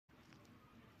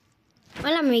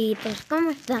Hola amiguitos,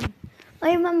 ¿cómo están?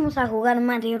 Hoy vamos a jugar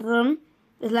Mario Run.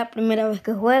 Es la primera vez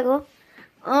que juego.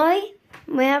 Hoy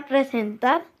voy a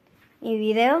presentar mi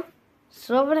video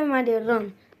sobre Mario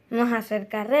Run. Vamos a hacer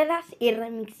carreras y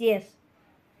remixes.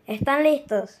 ¿Están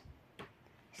listos?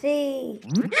 Sí.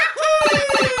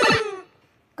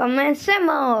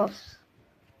 ¡Comencemos!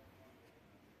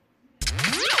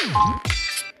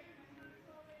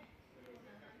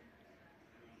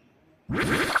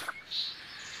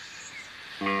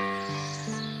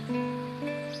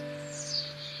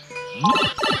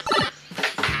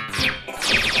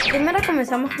 Primero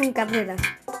comenzamos con carreras.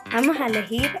 Vamos a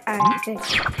elegir a este.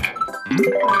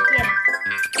 Cualquiera.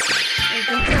 El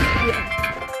que quiera.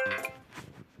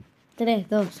 3,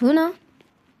 2, 1.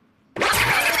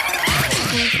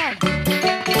 Comenzar.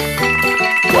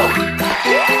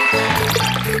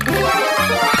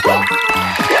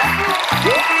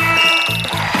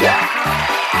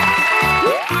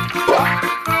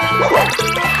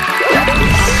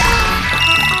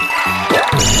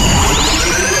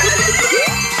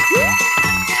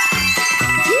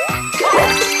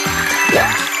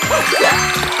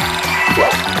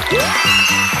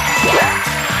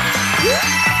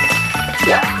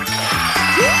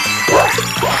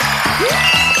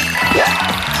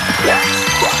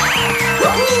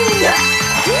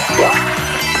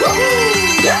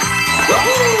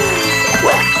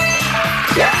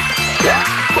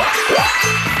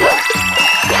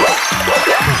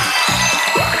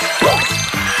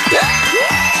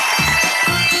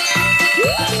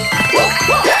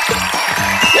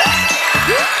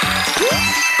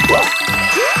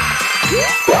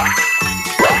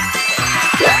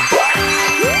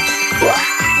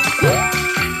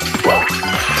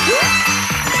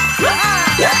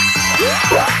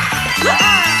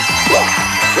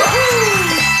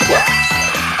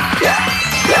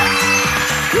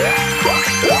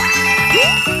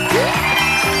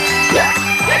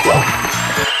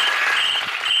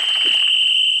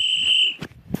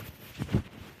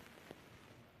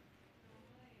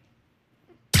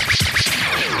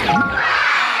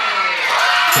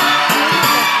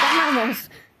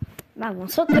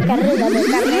 Vamos, otra carrera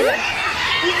de carrera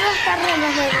y 2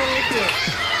 carreras de remixes.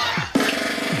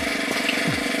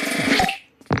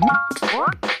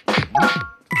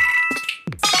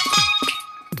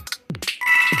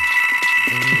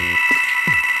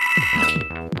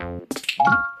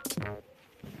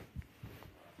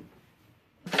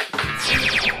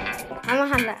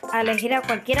 Vamos a elegir a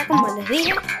cualquiera como les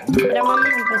dije, pero vamos a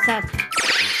empezar.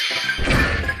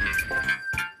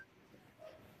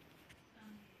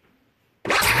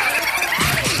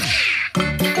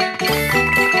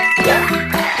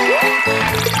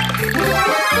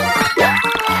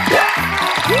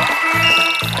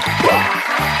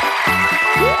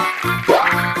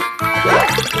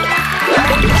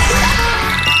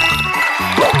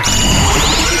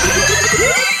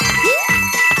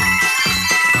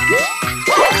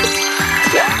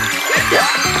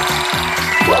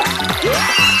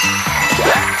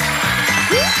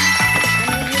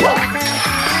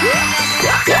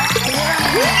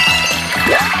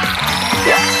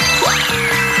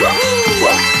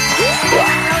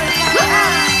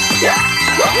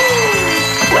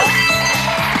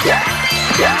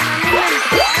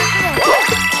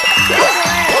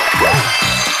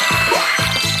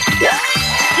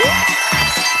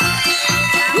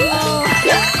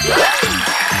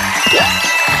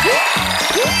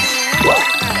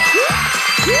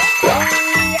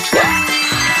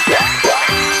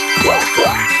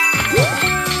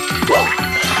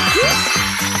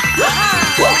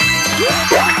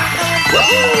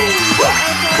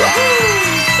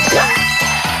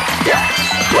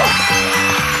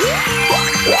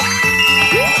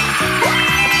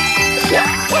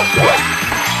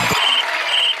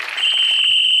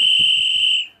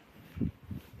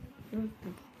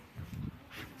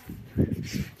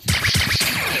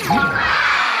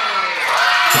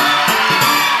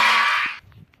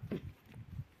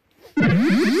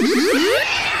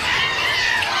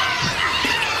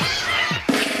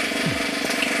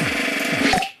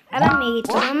 Ahora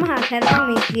amiguitos, vamos a hacer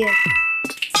remixes.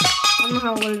 Vamos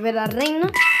a volver al reino.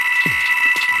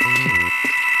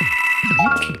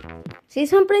 Si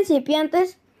son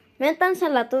principiantes, métanse a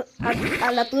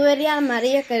la tubería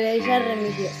amarilla que le dice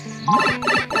remixes.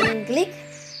 Hacen clic.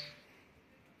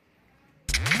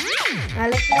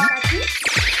 Dale clic aquí.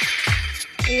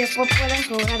 Y después pueden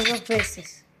jugar 2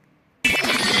 veces.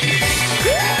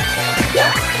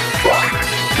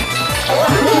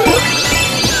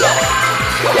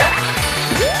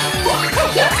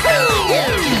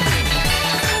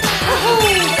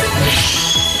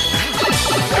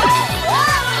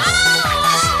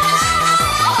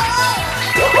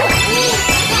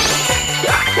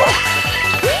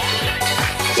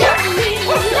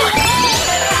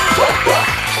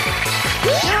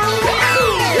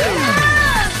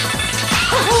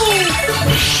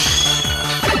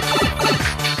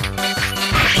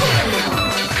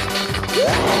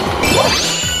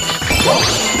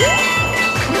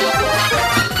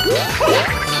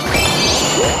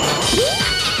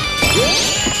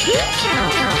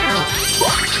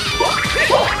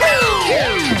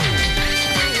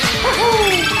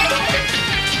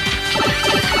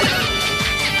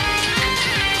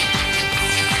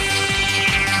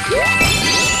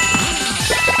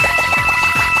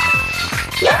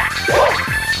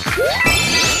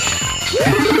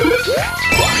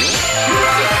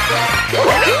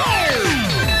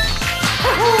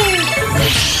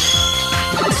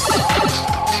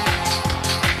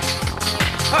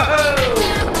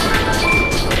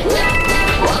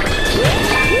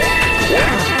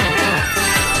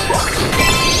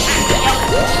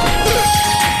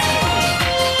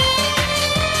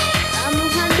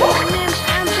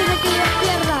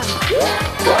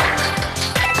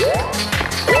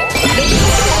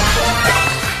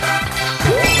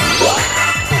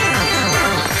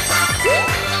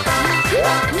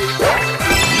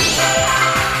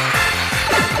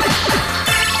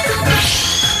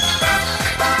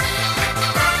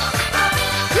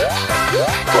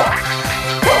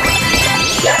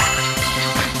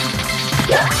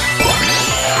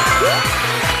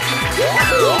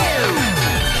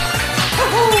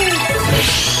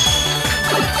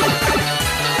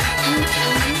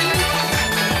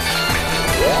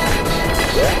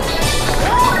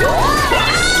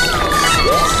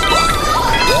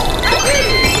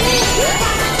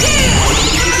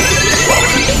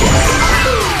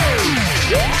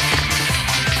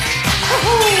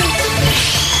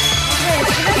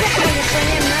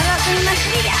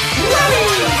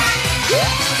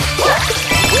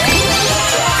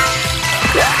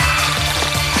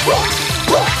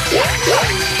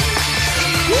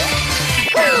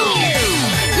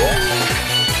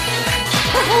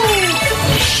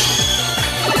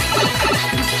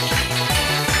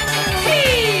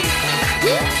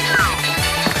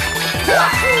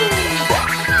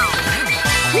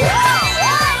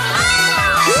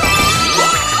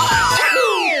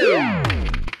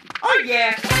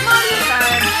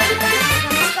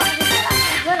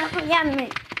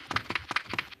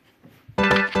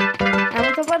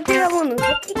 Vamos a partida bonus.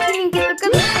 ¿Qué tienen que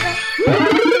tocar para ver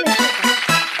qué les toca?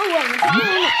 Oh, bueno.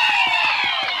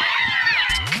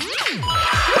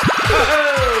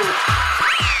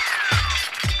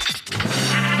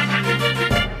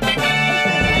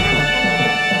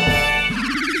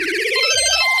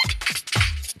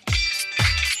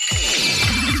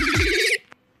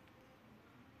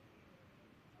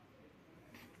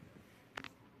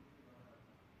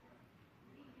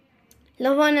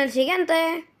 Los voy en el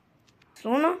siguiente.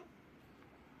 Uno.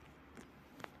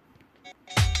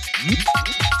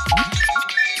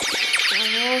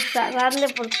 Vamos a darle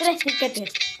por 3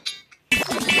 tiquetes.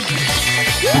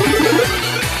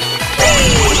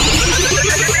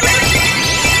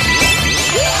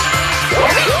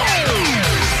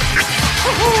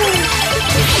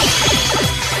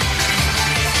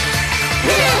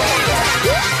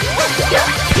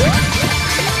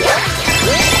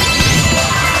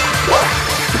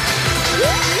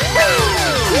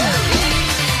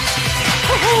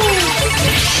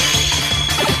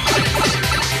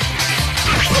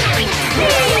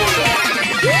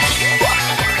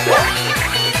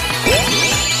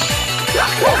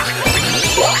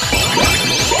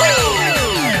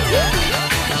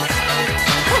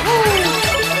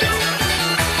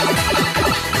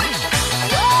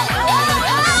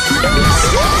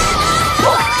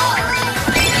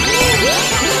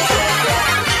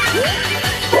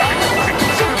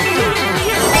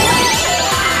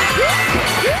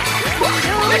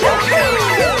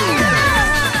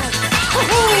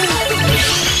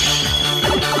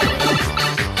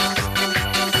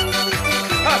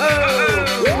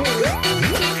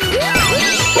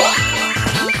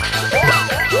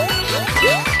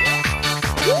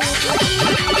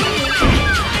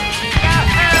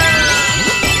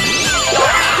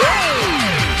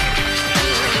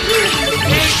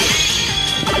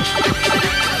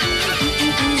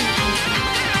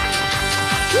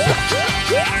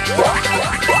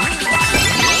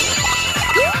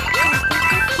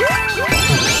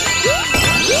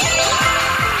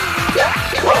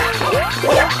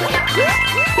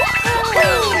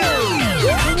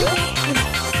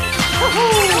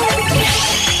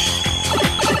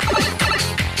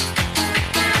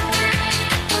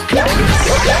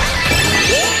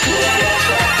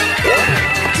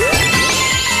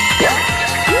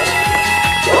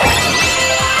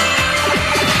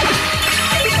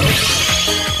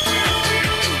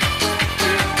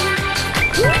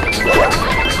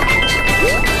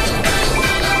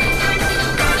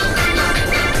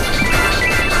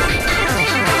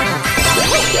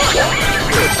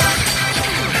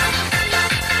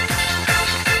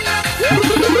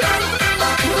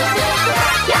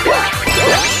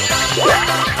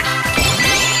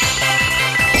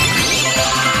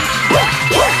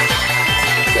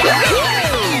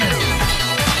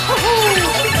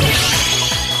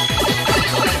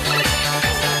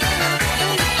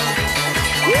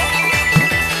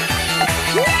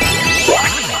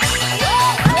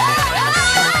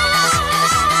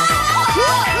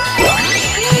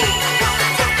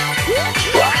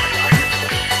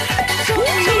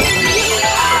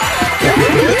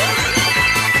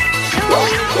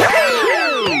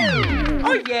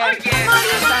 yeah,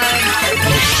 Mario time.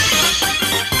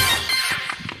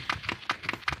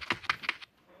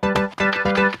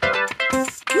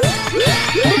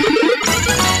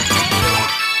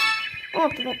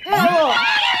 Otro nuevo.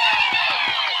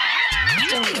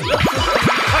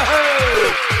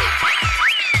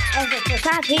 Eso es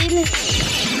fácil.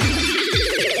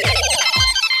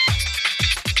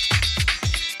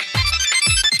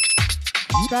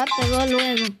 Ya pegó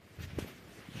luego.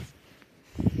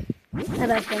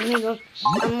 Gracias amigos.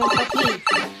 Vamos aquí.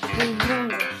 Un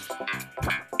mundo.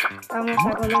 Vamos a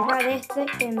colocar este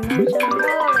que no se me nada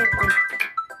de esto.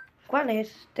 ¿Cuál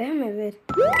es? Déjame ver.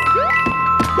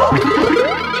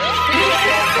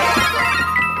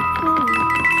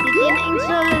 Si tienen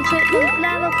solo el set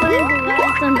comprado, pueden jugar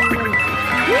estos niveles.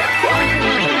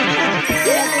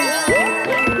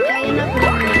 Hay una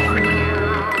pregunta.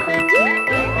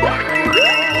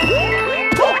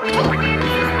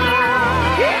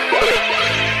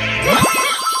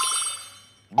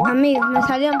 Amigos, me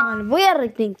salió mal. Voy a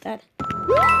reintentar.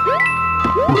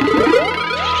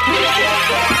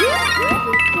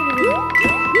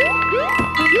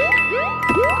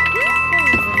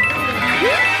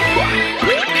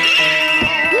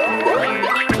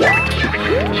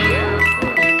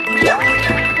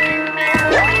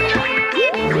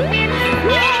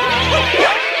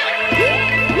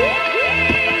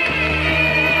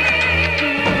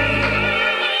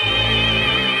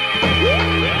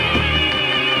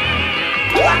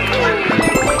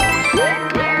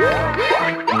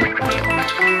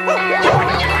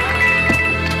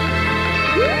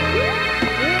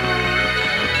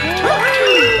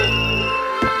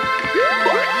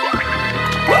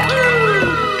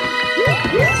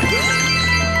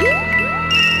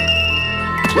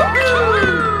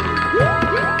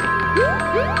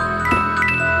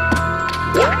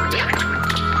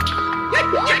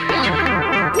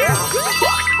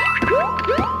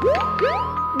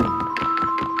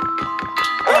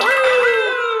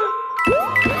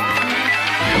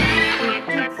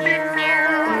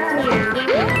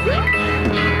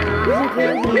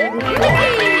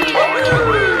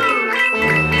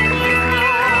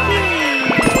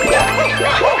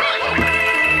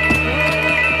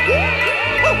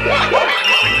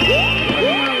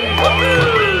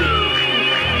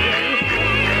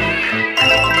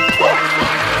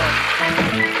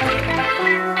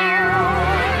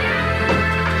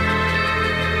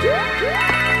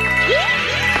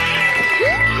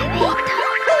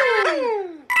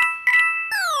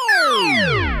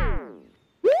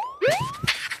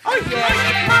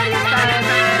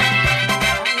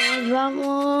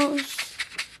 Vamos.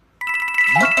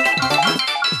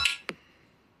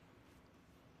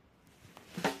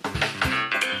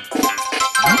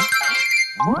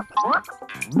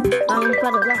 Vamos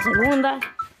para la segunda.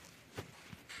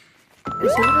 El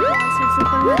segundo va a ser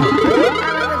super.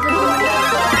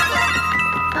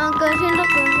 Aunque siento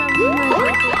que es la misma.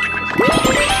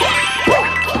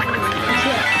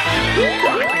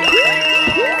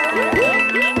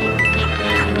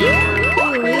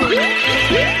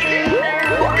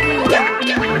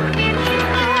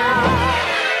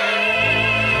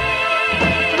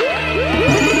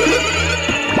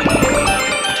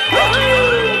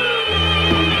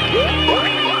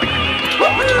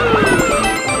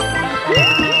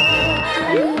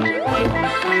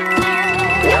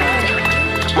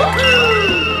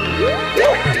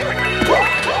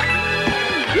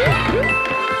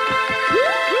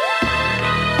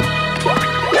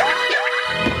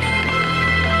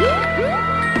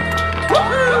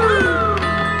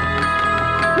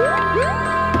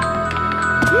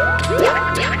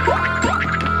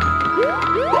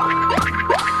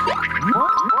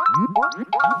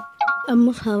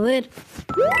 Vamos a ver.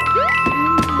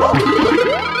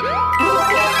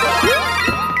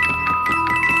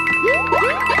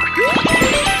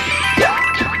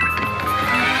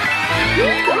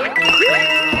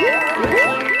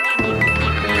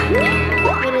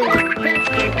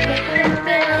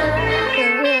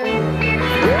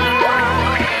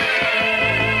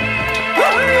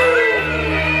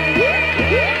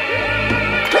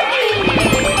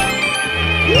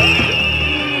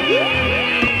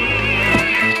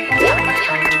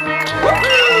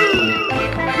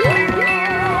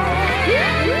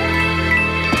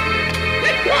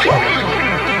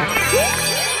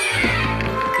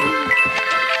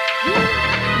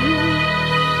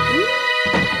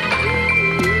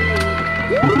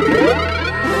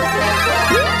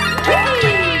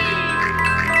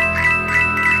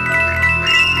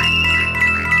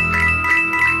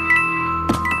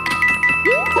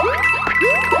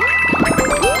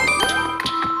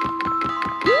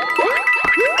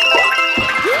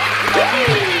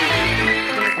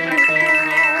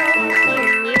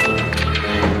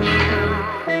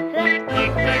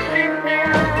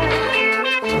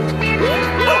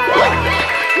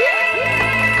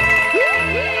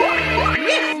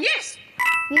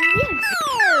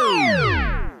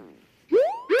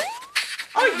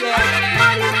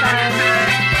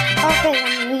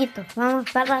 Perfecto,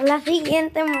 vamos para la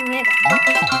siguiente moneda.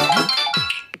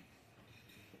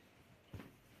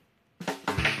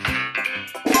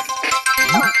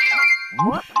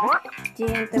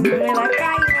 Siguiente moneda,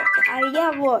 caigo,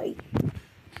 allá voy.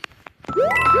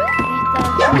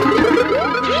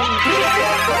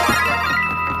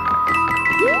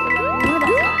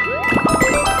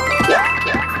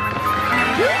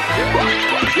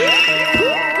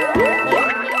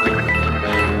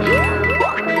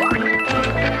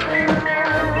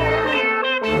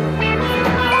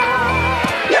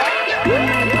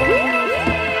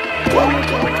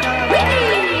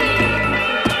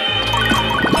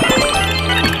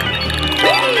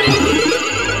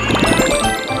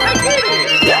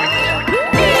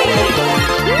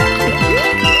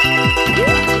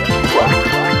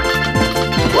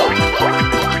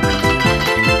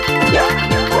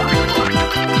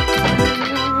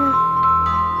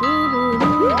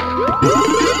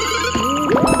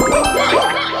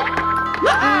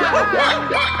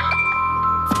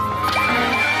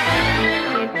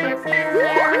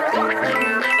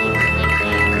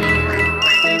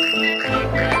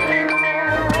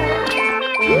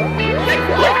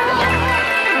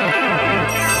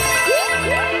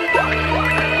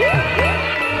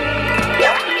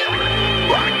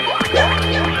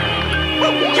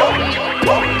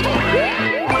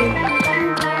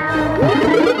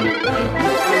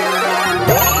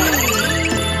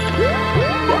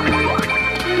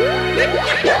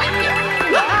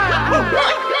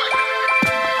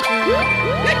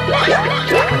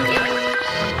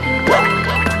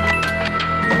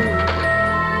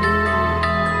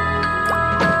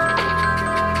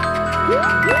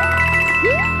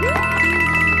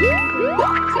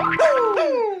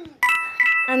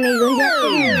 Amigos, ya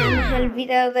terminamos el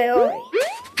video de hoy.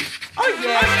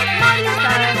 Oye, Mario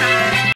está